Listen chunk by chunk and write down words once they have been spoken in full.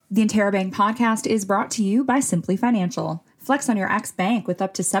The Interrobang podcast is brought to you by Simply Financial. Flex on your ex-bank with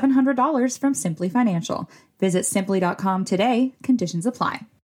up to $700 from Simply Financial. Visit simply.com today. Conditions apply.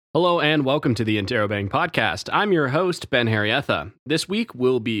 Hello and welcome to the Interrobang podcast. I'm your host, Ben Harrietha. This week,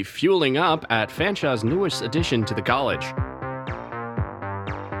 we'll be fueling up at Fanshawe's newest addition to the college.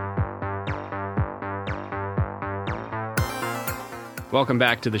 Welcome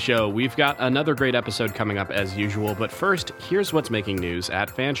back to the show. We've got another great episode coming up as usual, but first, here's what's making news at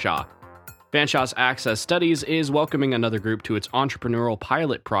Fanshawe. Fanshawe's Access Studies is welcoming another group to its entrepreneurial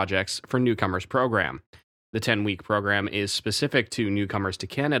pilot projects for newcomers program. The 10-week program is specific to newcomers to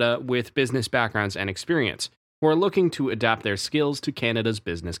Canada with business backgrounds and experience, who are looking to adapt their skills to Canada's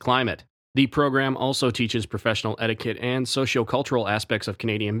business climate. The program also teaches professional etiquette and sociocultural aspects of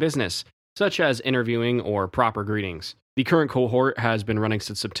Canadian business, such as interviewing or proper greetings. The current cohort has been running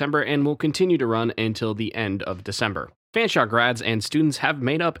since September and will continue to run until the end of December. Fanshawe grads and students have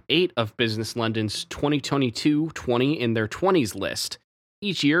made up 8 of Business London's 2022-20 in their 20s list.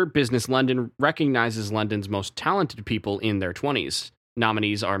 Each year, Business London recognizes London's most talented people in their 20s.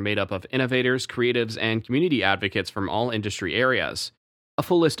 Nominees are made up of innovators, creatives, and community advocates from all industry areas. A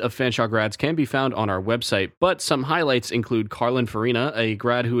full list of Fanshawe grads can be found on our website, but some highlights include Carlin Farina, a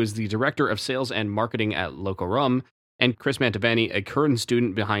grad who is the Director of Sales and Marketing at Loco Rum, and Chris Mantovani, a current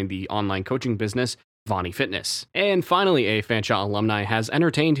student behind the online coaching business, Vani Fitness. And finally, a Fanshawe alumni has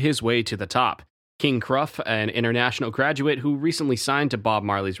entertained his way to the top. King Cruff, an international graduate who recently signed to Bob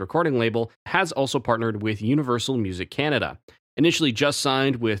Marley's recording label, has also partnered with Universal Music Canada. Initially just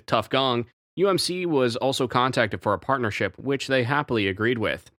signed with Tuff Gong, UMC was also contacted for a partnership, which they happily agreed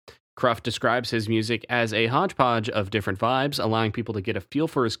with. Cruff describes his music as a hodgepodge of different vibes, allowing people to get a feel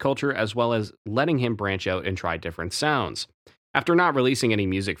for his culture as well as letting him branch out and try different sounds. After not releasing any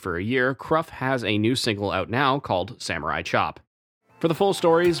music for a year, Cruff has a new single out now called Samurai Chop. For the full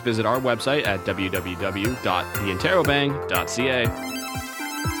stories, visit our website at www.theinterrobang.ca.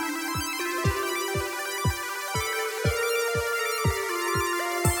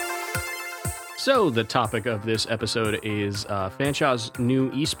 So, the topic of this episode is Fanshawe's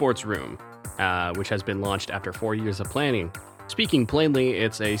new esports room, which has been launched after 4 years of planning. Speaking plainly,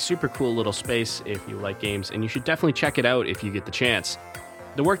 it's a super cool little space if you like games, and you should definitely check it out if you get the chance.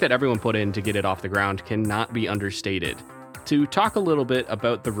 The work that everyone put in to get it off the ground cannot be understated. To talk a little bit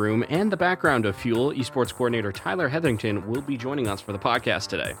about the room and the background of Fuel, esports coordinator Tyler Hetherington will be joining us for the podcast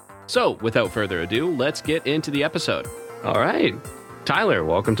today. So, without further ado, let's get into the episode. All right. Tyler,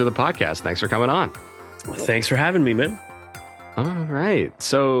 welcome to the podcast. Thanks for coming on. Well, thanks for having me, man. All right.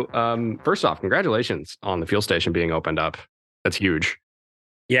 So, first off, congratulations on the fuel station being opened up. That's huge.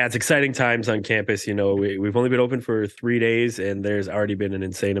 Yeah, it's exciting times on campus. You know, we've only been open for 3 days, and there's already been an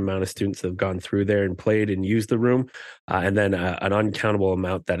insane amount of students that have gone through there and played and used the room, and then an uncountable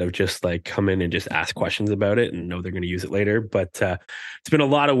amount that have just like come in and just asked questions about it and know they're going to use it later. But it's been a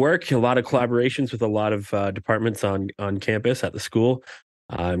lot of work, a lot of collaborations with a lot of departments on campus at the school.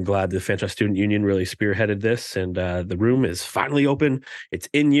 I'm glad the Fanshawe Student Union really spearheaded this, and the room is finally open. It's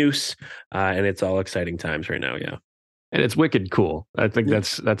in use, and it's all exciting times right now. Yeah. And it's wicked cool. I think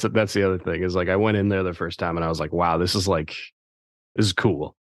that's the other thing is like I went in there the first time and I was like, wow, this is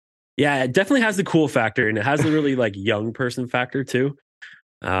cool. Yeah, it definitely has the cool factor, and it has the really like young person factor too.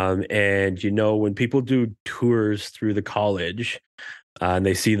 And you know, when people do tours through the college, and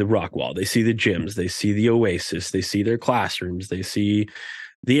they see the rock wall, they see the gyms, they see the Oasis, they see their classrooms, they see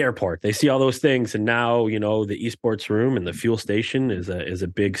the airport, they see all those things, and now you know the esports room and the fuel station is a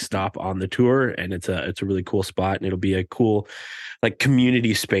big stop on the tour, and it's a really cool spot, and it'll be a cool like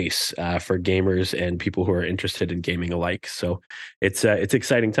community space for gamers and people who are interested in gaming alike. So it's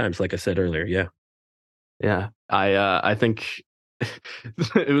exciting times, like I said earlier. Yeah. I think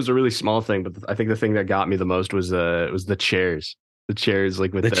it was a really small thing, but I think the thing that got me the most was the chairs. The chairs,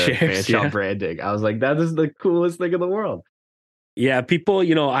 like with the Fanshawe branding. I was like, that is the coolest thing in the world. Yeah, people,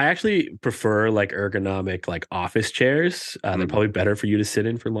 you know, I actually prefer like ergonomic, like office chairs. They're probably better for you to sit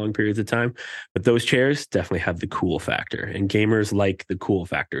in for long periods of time. But those chairs definitely have the cool factor, and gamers like the cool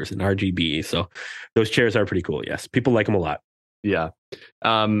factors and RGB. So those chairs are pretty cool. Yes, people like them a lot. Yeah.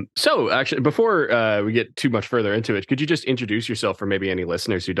 So actually, before we get too much further into it, could you just introduce yourself for maybe any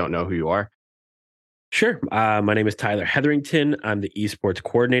listeners who don't know who you are? Sure. My name is Tyler Hetherington. I'm the esports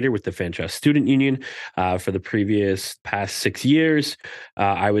coordinator with the Fanshawe Student Union. For the past 6 years,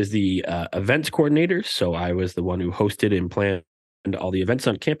 I was the events coordinator. So I was the one who hosted and planned all the events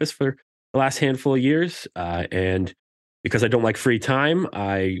on campus for the last handful of years. And because I don't like free time,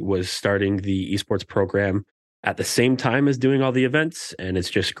 I was starting the esports program at the same time as doing all the events. And it's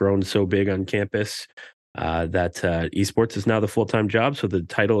just grown so big on campus. that esports is now the full-time job. So the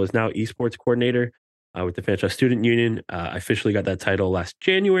title is now esports coordinator with the Fanshawe Student Union. I officially got that title last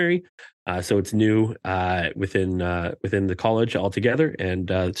January. So it's new within the college altogether. And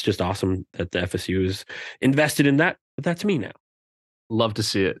it's just awesome that the FSU is invested in that. But that's me now. Love to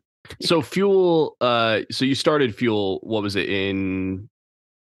see it. So Fuel, so you started Fuel, what was it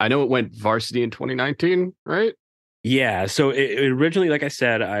I know it went varsity in 2019, right? Yeah, so it originally, like I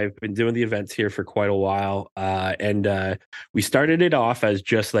said, I've been doing the events here for quite a while, and we started it off as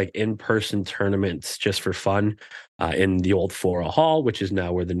just like in-person tournaments, just for fun, in the old Flora Hall, which is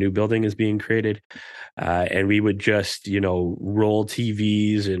now where the new building is being created, and we would just, roll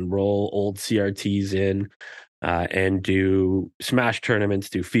TVs and roll old CRTs in, and do Smash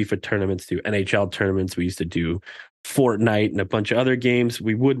tournaments, do FIFA tournaments, do NHL tournaments. We used to do Fortnite and a bunch of other games.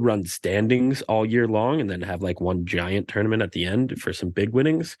 We would run standings all year long and then have like one giant tournament at the end for some big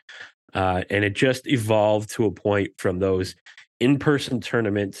winnings. And it just evolved to a point from those in-person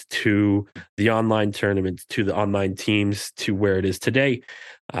tournaments to the online tournaments to the online teams to where it is today.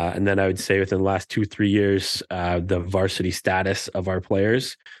 And then I would say within the last 2-3 years, the varsity status of our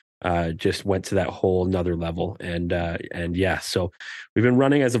players just went to that whole another level. And yeah, so we've been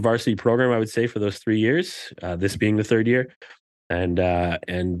running as a varsity program, I would say, for those 3 years, this being the third year. And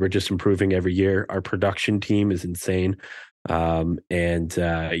we're just improving every year. Our production team is insane. Yeah,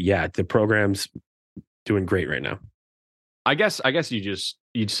 the program's doing great right now. I guess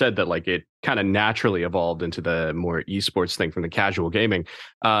you said that like it kind of naturally evolved into the more esports thing from the casual gaming.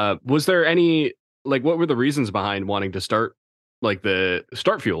 Was there any, like, what were the reasons behind wanting to start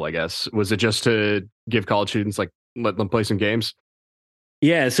Fuel, I guess? Was it just to give college students, like, let them play some games?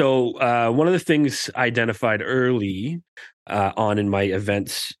 Yeah, so one of the things I identified early on in my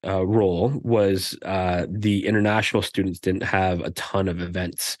events role was the international students didn't have a ton of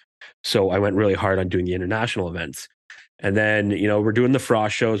events. So I went really hard on doing the international events. And then, we're doing the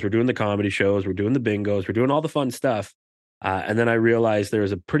Frost shows, we're doing the comedy shows, we're doing the bingos, we're doing all the fun stuff. And then I realized there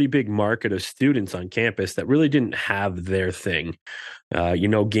was a pretty big market of students on campus that really didn't have their thing.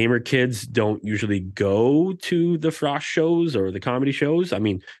 Gamer kids don't usually go to the Frost shows or the comedy shows. I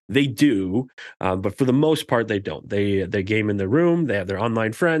mean, they do, but for the most part, they don't. They game in their room. They have their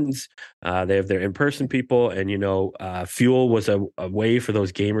online friends. They have their in-person people. And, Fuel was a way for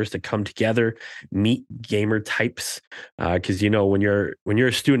those gamers to come together, meet gamer types. Because, when you're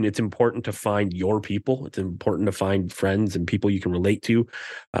a student, it's important to find your people. It's important to find friends and people you can relate to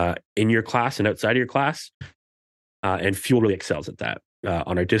in your class and outside of your class. And Fuel really excels at that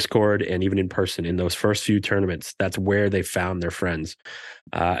on our Discord and even in person in those first few tournaments. That's where they found their friends.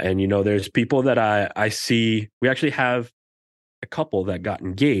 And, there's people that I see. We actually have a couple that got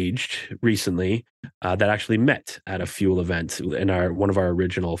engaged recently that actually met at a Fuel event in one of our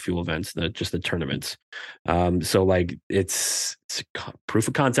original Fuel events, just the tournaments. So like it's proof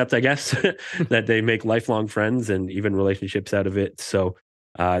of concept, I guess, that they make lifelong friends and even relationships out of it. So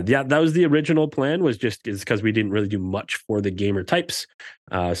yeah, that was the original plan, was just because we didn't really do much for the gamer types.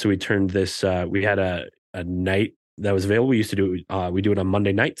 So we turned this, we had a night that was available. We used to do it, we do it on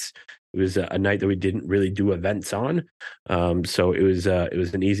Monday nights. It was a night that we didn't really do events on. So it was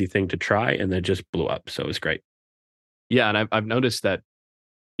an easy thing to try, and then just blew up. So it was great. Yeah. And I've noticed that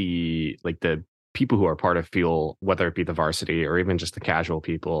the people who are part of Fuel, whether it be the varsity or even just the casual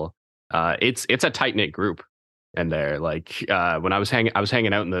people, it's a tight knit group. And they're like, when I was hanging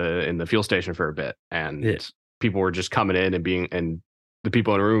out in the fuel station for a bit, and people were just coming in and the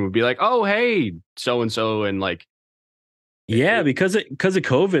people in the room would be like, "Oh, hey, so and so," and like, yeah, because of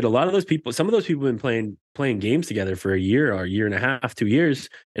COVID, a lot of those people, some of those people have been playing games together for a year or a year and a half, 2 years,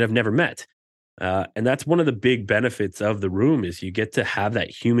 and have never met. And that's one of the big benefits of the room, is you get to have that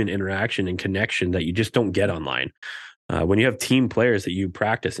human interaction and connection that you just don't get online. When you have team players that you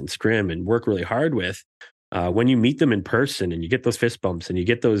practice and scrim and work really hard with, when you meet them in person and you get those fist bumps and you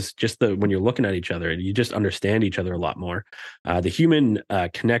get those when you're looking at each other and you just understand each other a lot more, the human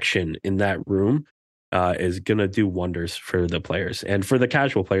connection in that room is going to do wonders for the players and for the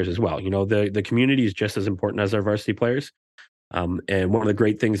casual players as well. The community is just as important as our varsity players. And one of the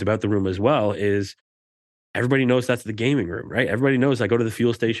great things about the room as well is everybody knows that's the gaming room, right? Everybody knows I go to the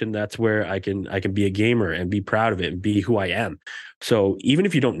fuel station. That's where I can be a gamer and be proud of it and be who I am. So even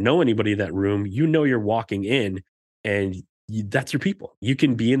if you don't know anybody in that room, you're walking in and that's your people. You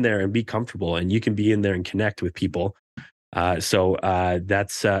can be in there and be comfortable, and you can be in there and connect with people. So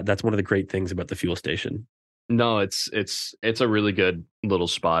that's one of the great things about the fuel station. No, it's a really good little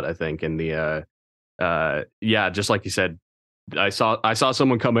spot, I think. And the yeah, just like you said, I saw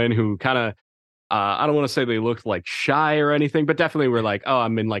someone come in who kind of, I don't want to say they looked like shy or anything, but definitely were like, oh,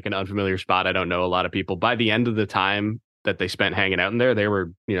 I'm in like an unfamiliar spot. I don't know a lot of people. By the end of the time that they spent hanging out in there, they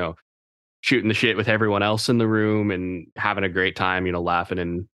were, shooting the shit with everyone else in the room and having a great time, laughing.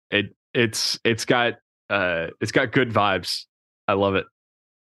 And it's got good vibes. I love it.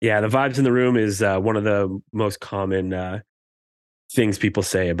 Yeah, the vibes in the room is one of the most common things people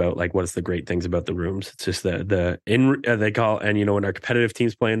say about like what's the great things about the rooms. It's just the in they call, and when our competitive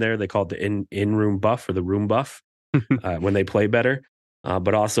teams playing there, they call it the in room buff or the room buff when they play better.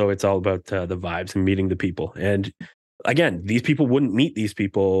 But also it's all about the vibes and meeting the people. And again, these people wouldn't meet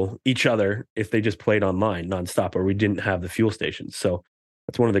each other if they just played online nonstop, or we didn't have the fuel stations. So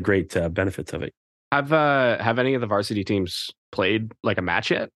that's one of the great benefits of it. Have any of the varsity teams played like a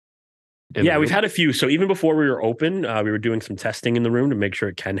match yet? Yeah, we've had a few. So even before we were open, we were doing some testing in the room to make sure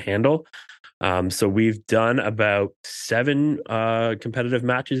it can handle. So we've done about 7 competitive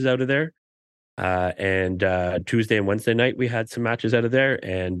matches out of there. And Tuesday and Wednesday night, we had some matches out of there.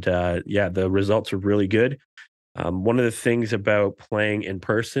 And the results are really good. One of the things about playing in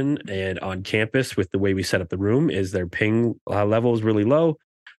person and on campus with the way we set up the room is their ping level is really low,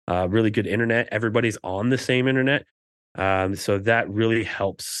 really good internet. Everybody's on the same internet. So that really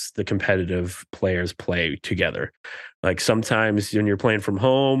helps the competitive players play together. Like sometimes when you're playing from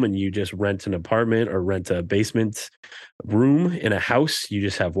home and you just rent an apartment or rent a basement room in a house, you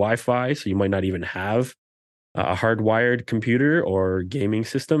just have Wi-Fi. So you might not even have a hardwired computer or gaming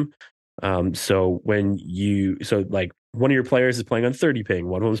system. So like one of your players is playing on 30 ping,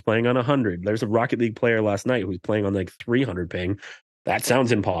 one of them is playing on 100. There's a Rocket League player last night who was playing on like 300 ping. That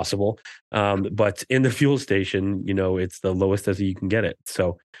sounds impossible. But in the fuel station, it's the lowest as you can get it.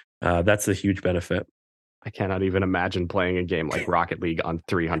 So that's a huge benefit. I cannot even imagine playing a game like Rocket League on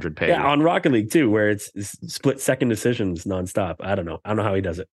 300 ping. Yeah, on Rocket League too, where it's split second decisions nonstop. I don't know how he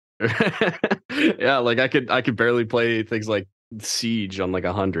does it. Yeah, like I could barely play things like Siege on like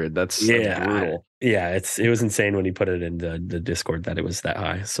 100. That's brutal. Yeah, it was insane when he put it in the Discord that it was that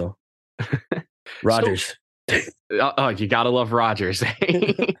high. So Rogers. You gotta love Rogers.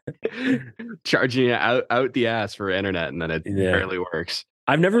 Charging you out the ass for internet, and then it barely works.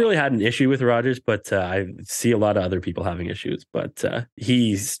 I've never really had an issue with Rogers, but I see a lot of other people having issues. But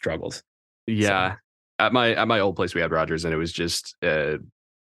he struggles. Yeah, so. At my old place, we had Rogers, and it was just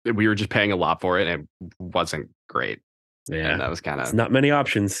we were just paying a lot for it, and it wasn't great. Yeah, and that was kind of not many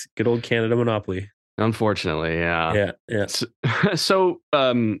options. Good old Canada monopoly. Unfortunately, yeah. Yeah. So,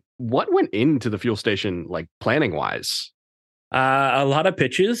 what went into the fuel station, like planning wise? A lot of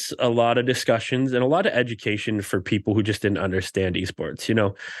pitches, a lot of discussions, and a lot of education for people who just didn't understand esports.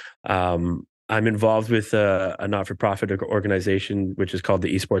 I'm involved with a not-for-profit organization, which is called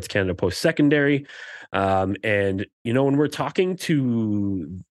the Esports Canada Post-Secondary. And, when we're talking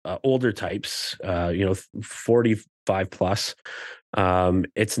to older types, 45 plus,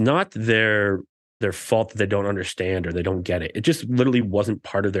 it's not their fault that they don't understand or they don't get it. It just literally wasn't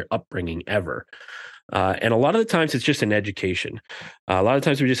part of their upbringing ever. And a lot of the times it's just an education. A lot of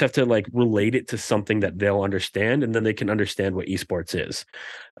times we just have to like relate it to something that they'll understand, and then they can understand what esports is.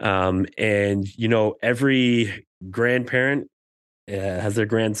 And every grandparent has their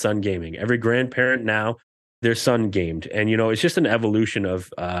grandson gaming. Every grandparent now, their son gamed. And, it's just an evolution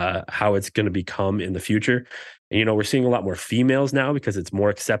of how it's going to become in the future. And, we're seeing a lot more females now because it's more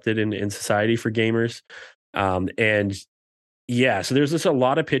accepted in society for gamers. And yeah, so there's just a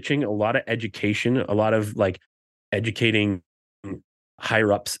lot of pitching, a lot of education, a lot of like educating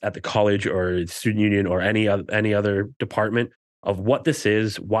higher ups at the college or student union or any other department of what this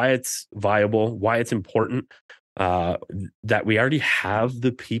is, why it's viable, why it's important, that we already have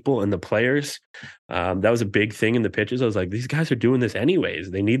the people and the players. That was a big thing in the pitches. I was like, these guys are doing this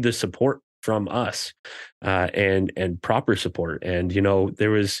anyways. They need the support from us, and proper support. And,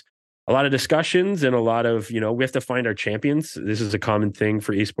 there was a lot of discussions and a lot of, we have to find our champions. This is a common thing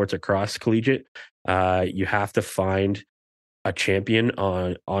for esports across collegiate. You have to find a champion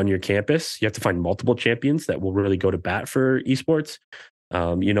on your campus. You have to find multiple champions that will really go to bat for esports.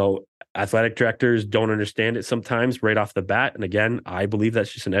 Athletic directors don't understand it sometimes right off the bat. And again, I believe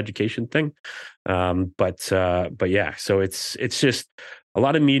that's just an education thing. But yeah, so it's just a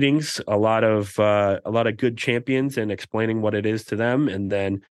lot of meetings, a lot of good champions and explaining what it is to them. And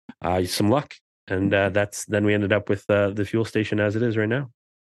then some luck. And then we ended up with the fuel station as it is right now.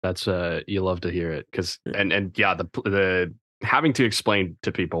 That's you love to hear it, because and yeah, the having to explain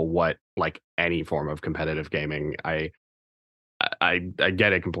to people what like any form of competitive gaming, I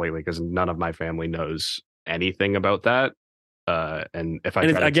get it completely, because none of my family knows anything about that. And if I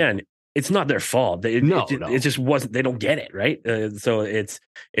it's not their fault. No. It just wasn't. They don't get it, right? So it's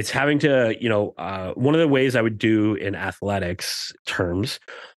having to, one of the ways I would do in athletics terms,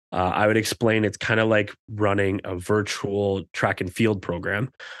 I would explain it's kind of like running a virtual track and field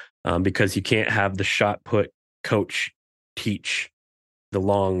program, because you can't have the shot put coach teach the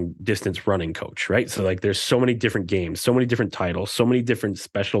long distance running coach, right? So like there's so many different games, so many different titles, so many different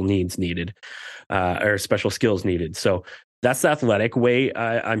special needs needed, or special skills needed. So that's the athletic way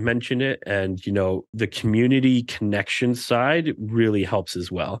I mentioned it. And, the community connection side really helps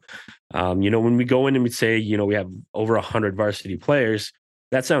as well. When we go in and we say, we have over 100 varsity players,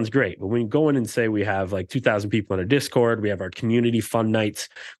 that sounds great. But when you go in and say we have like 2,000 people on our Discord, we have our community fun nights,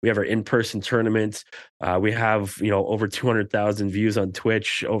 we have our in-person tournaments, we have, over 200,000 views on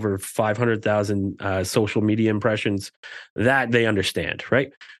Twitch, over 500,000 social media impressions, that they understand,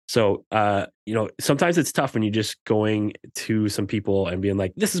 right? So, sometimes it's tough when you're just going to some people and being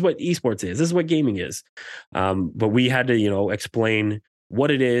like, this is what esports is, this is what gaming is. But we had to, explain what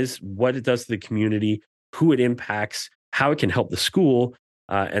it is, what it does to the community, who it impacts, how it can help the school.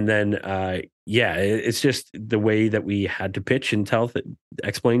 And then, it's just the way that we had to pitch and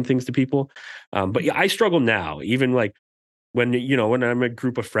explain things to people. But yeah, I struggle now, even like when I'm a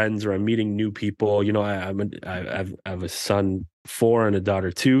group of friends or I'm meeting new people. I have a son 4 and a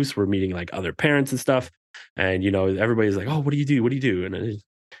daughter 2, so we're meeting like other parents and stuff. And everybody's like, "Oh, what do you do? What do you do?" And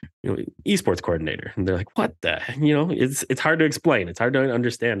esports coordinator, and they're like, "What the?" It's hard to explain. It's hard to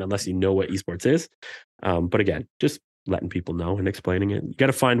understand unless you know what esports is. But again, just letting people know and explaining it. You got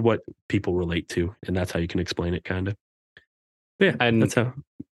to find what people relate to, and that's how you can explain it, kind of. Yeah, and that's how.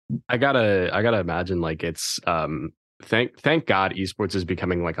 I gotta imagine like it's thank God esports is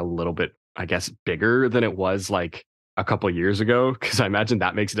becoming like a little bit, I guess, bigger than it was like a couple of years ago, because I imagine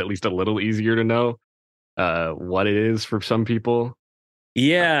that makes it at least a little easier to know what it is for some people.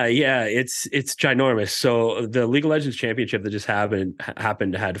 Yeah, it's ginormous. So the League of Legends Championship that just happened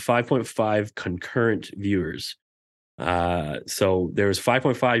had 5.5 concurrent viewers. So there's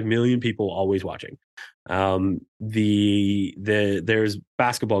 5.5 million people always watching. There's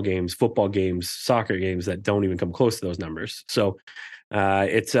basketball games, football games, soccer games that don't even come close to those numbers. So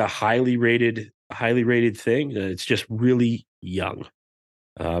it's a highly rated thing. It's just really young.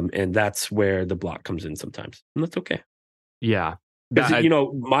 And that's where the block comes in sometimes. And that's okay. Yeah. Because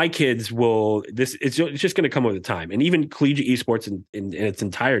my kids will. It's just going to come with time, and even collegiate esports in its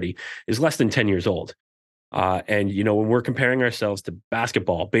entirety is less than 10 years old. And when we're comparing ourselves to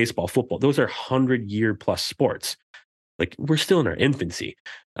basketball, baseball, football, those are 100-year-plus sports. Like we're still in our infancy,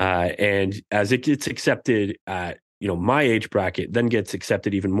 and as it gets accepted at my age bracket, then gets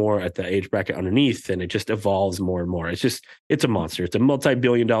accepted even more at the age bracket underneath, and it just evolves more and more. It's a monster. It's a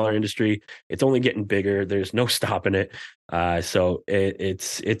multi-billion-dollar industry. It's only getting bigger. There's no stopping it. So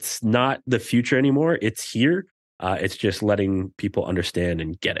it's not the future anymore. It's here. It's just letting people understand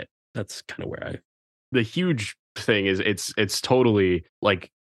and get it. That's kind of where the huge thing is it's totally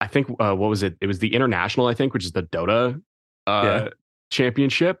like, I think what was it? It was the international, I think, which is the Dota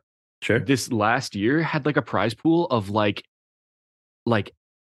championship. Sure. This last year had like a prize pool of like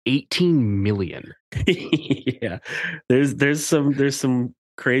 18 million. Yeah. There's some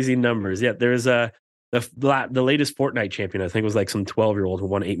crazy numbers. Yeah, there's the latest Fortnite champion, I think, was like some 12-year-old who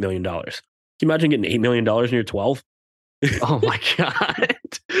won $8 million. Can you imagine getting $8 million when you're 12? Oh my God.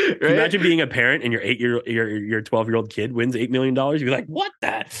 Right? Imagine being a parent and your 12-year-old kid wins $8 million. You'd be like, what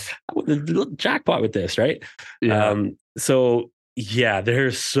the jackpot with this, right? Yeah. So yeah,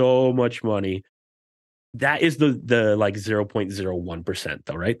 there's so much money. That is the like 0.01%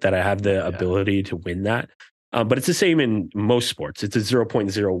 though, right? That I have the ability to win that. But it's the same in most sports. It's a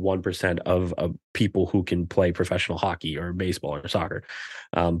 0.01% of people who can play professional hockey or baseball or soccer.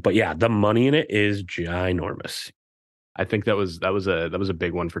 But yeah, the money in it is ginormous. I think that was a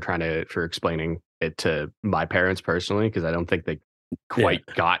big one for explaining it to my parents personally, because I don't think they quite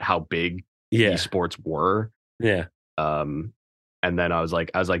got how big esports were. Yeah. And then I was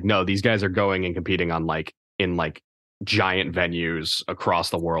like, no, these guys are going and competing on in giant venues across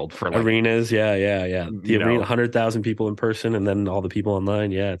the world for like arenas. Yeah. The arena, 100,000 people in person, and then all the people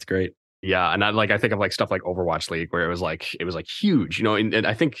online. Yeah, it's great. Yeah, and I think of like stuff like Overwatch League, where it was like huge, and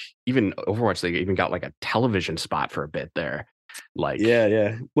I think even Overwatch League even got like a television spot for a bit there. Like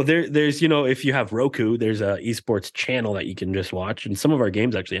yeah. Well, there's if you have Roku, there's a esports channel that you can just watch, and some of our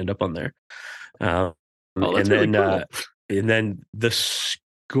games actually end up on there. That's really cool. And then the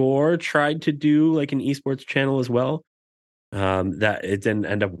Score tried to do like an esports channel as well. That it didn't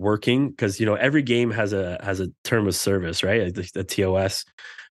end up working because every game has a term of service, right? The TOS.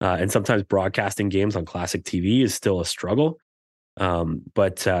 And sometimes broadcasting games on classic TV is still a struggle.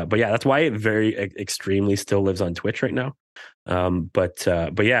 But yeah, that's why it very extremely still lives on Twitch right now. But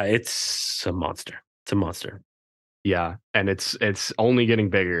yeah, it's a monster. It's a monster. Yeah, and it's only getting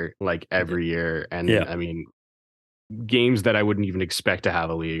bigger like every year. And Yeah. I mean, games that I wouldn't even expect to have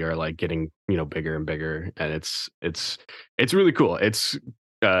a league are like getting, bigger and bigger, and it's really cool. It's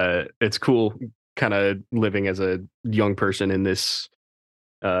cool kind of living as a young person in this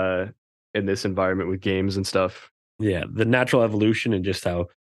environment with games and stuff. Yeah, the natural evolution and just how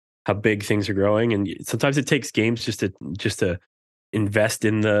big things are growing, and sometimes it takes games just to invest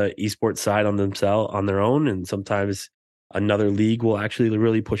in the esports side on themselves on their own, and sometimes another league will actually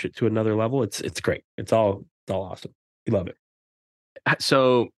really push it to another level. It's great. It's all awesome. We love it.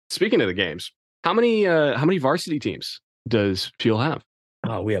 So speaking of the games, how many varsity teams does Fuel have?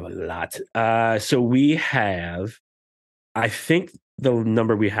 Oh, we have a lot. So we have, I think the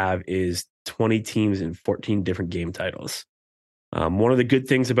number we have is 20 teams and 14 different game titles. One of the good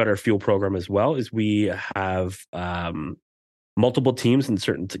things about our Fuel program as well is we have multiple teams in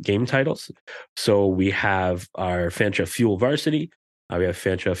certain game titles. So we have our Fanshawe Fuel Varsity, we have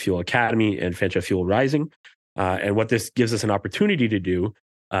Fanshawe Fuel Academy, and Fanshawe Fuel Rising. And what this gives us an opportunity to do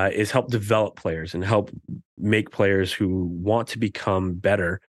is help develop players and help make players who want to become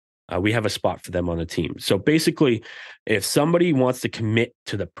better. We have a spot for them on the team. So basically, if somebody wants to commit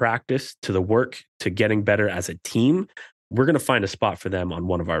to the practice, to the work, to getting better as a team, we're going to find a spot for them on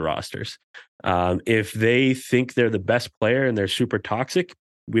one of our rosters. If they think they're the best player and they're super toxic,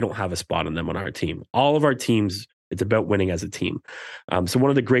 we don't have a spot on them on our team. All of our teams, it's about winning as a team. So one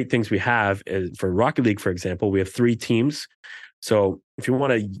of the great things we have is for Rocket League, for example, we have 3 teams. So if you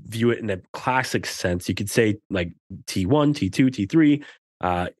want to view it in a classic sense, you could say like T1, T2,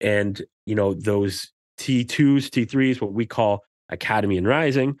 T3, and those T2s, T3s, what we call Academy and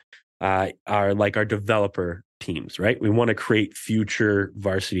Rising, are like our developer teams, right? We want to create future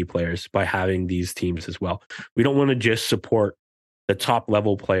varsity players by having these teams as well. We don't want to just support the top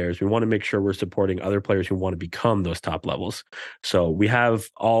level players. We want to make sure we're supporting other players who want to become those top levels. So we have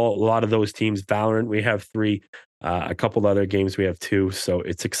a lot of those teams. Valorant, we have 3. A couple other games, we have 2. So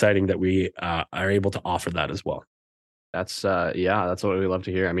it's exciting that we are able to offer that as well. That's that's what we love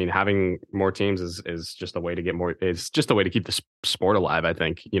to hear. I mean, having more teams is just a way to get more. It's just a way to keep the sport alive. I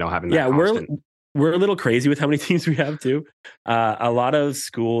think having that. Yeah, we're a little crazy with how many teams we have too. A lot of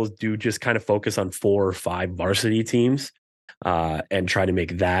schools do just kind of focus on 4 or 5 varsity teams and try to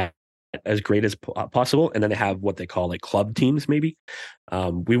make that as great as possible. And then they have what they call like club teams, maybe.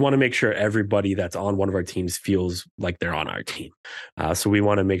 We want to make sure everybody that's on one of our teams feels like they're on our team. So we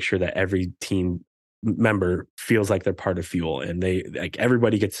want to make sure that every team member feels like they're part of Fuel, and they like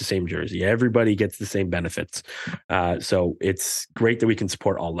everybody gets the same jersey, everybody gets the same benefits. So it's great that we can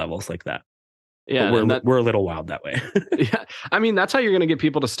support all levels like that. Yeah, we're a little wild that way. Yeah, I mean that's how you're going to get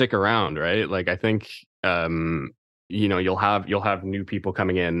people to stick around, right? Like I think you'll have new people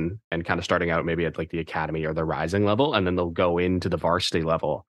coming in and kind of starting out maybe at like the academy or the rising level, and then they'll go into the varsity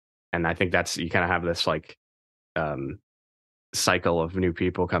level, and I think that's you kind of have this like cycle of new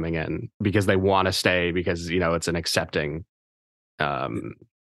people coming in because they want to stay because it's an accepting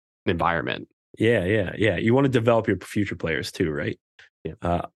environment. Yeah. You want to develop your future players too, right?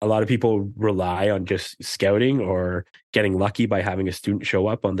 Yeah. A lot of people rely on just scouting or getting lucky by having a student show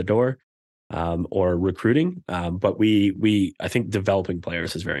up on the door, or recruiting. But I think developing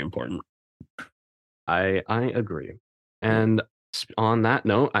players is very important. I agree. And on that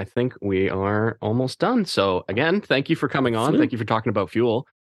note, I think we are almost done. So again, thank you for coming on. Thank you for talking about Fuel.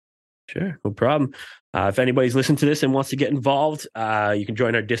 Sure, no problem. If anybody's listening to this and wants to get involved, you can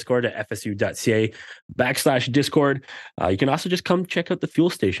join our Discord at fsu.ca/Discord. You can also just come check out the Fuel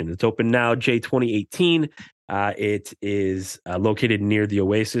Station. It's open now, J2018. It is located near the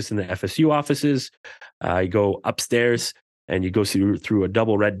Oasis in the FSU offices. You go upstairs and you go through a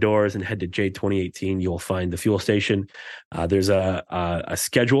double red doors and head to J2018. You'll find the Fuel Station. There's a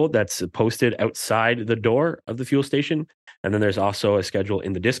schedule that's posted outside the door of the Fuel Station. And then there's also a schedule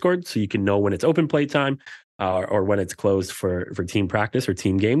in the Discord, so you can know when it's open play time or when it's closed for team practice or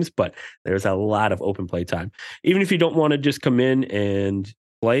team games. But there's a lot of open play time. Even if you don't want to just come in and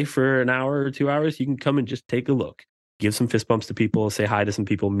play for an hour or 2 hours, you can come and just take a look, give some fist bumps to people, say hi to some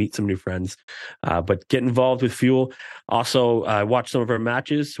people, meet some new friends. But get involved with Fuel. Also, watch some of our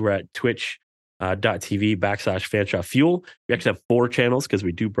matches. We're at twitch.tv/Fanshawe Fuel. We actually have 4 channels because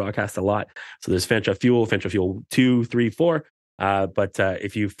we do broadcast a lot. So there's Fanshawe Fuel 2, 3, 4. But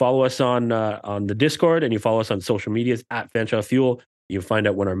if you follow us on the Discord and you follow us on social medias at Fanshawe Fuel, you'll find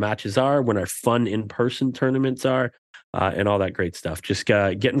out when our matches are, when our fun in-person tournaments are, and all that great stuff. Just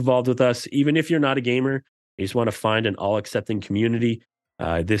get involved with us. Even if you're not a gamer, you just want to find an all-accepting community,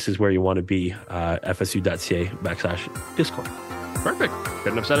 this is where you want to be, fsu.ca/Discord. Perfect.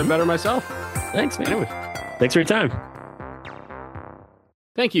 Couldn't have said it better myself. Thanks, man. Anyway, Thanks for your time.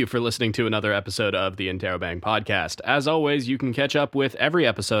 thank you for listening to another episode of the Interrobang podcast. As always, you can catch up with every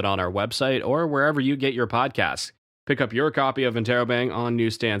episode on our website or wherever you get your podcasts. Pick up your copy of Interrobang on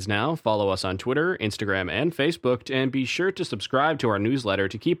newsstands now, follow us on Twitter, Instagram, and Facebook, and be sure to subscribe to our newsletter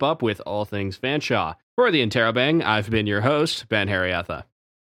to keep up with all things Fanshawe. For the Interrobang, I've been your host, Ben Harrietha.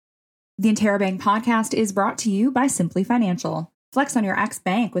 The Interrobang podcast is brought to you by Simply Financial. Flex on your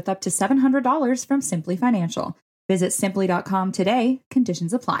ex-bank with up to $700 from Simply Financial. Visit simply.com today.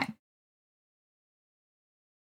 Conditions apply.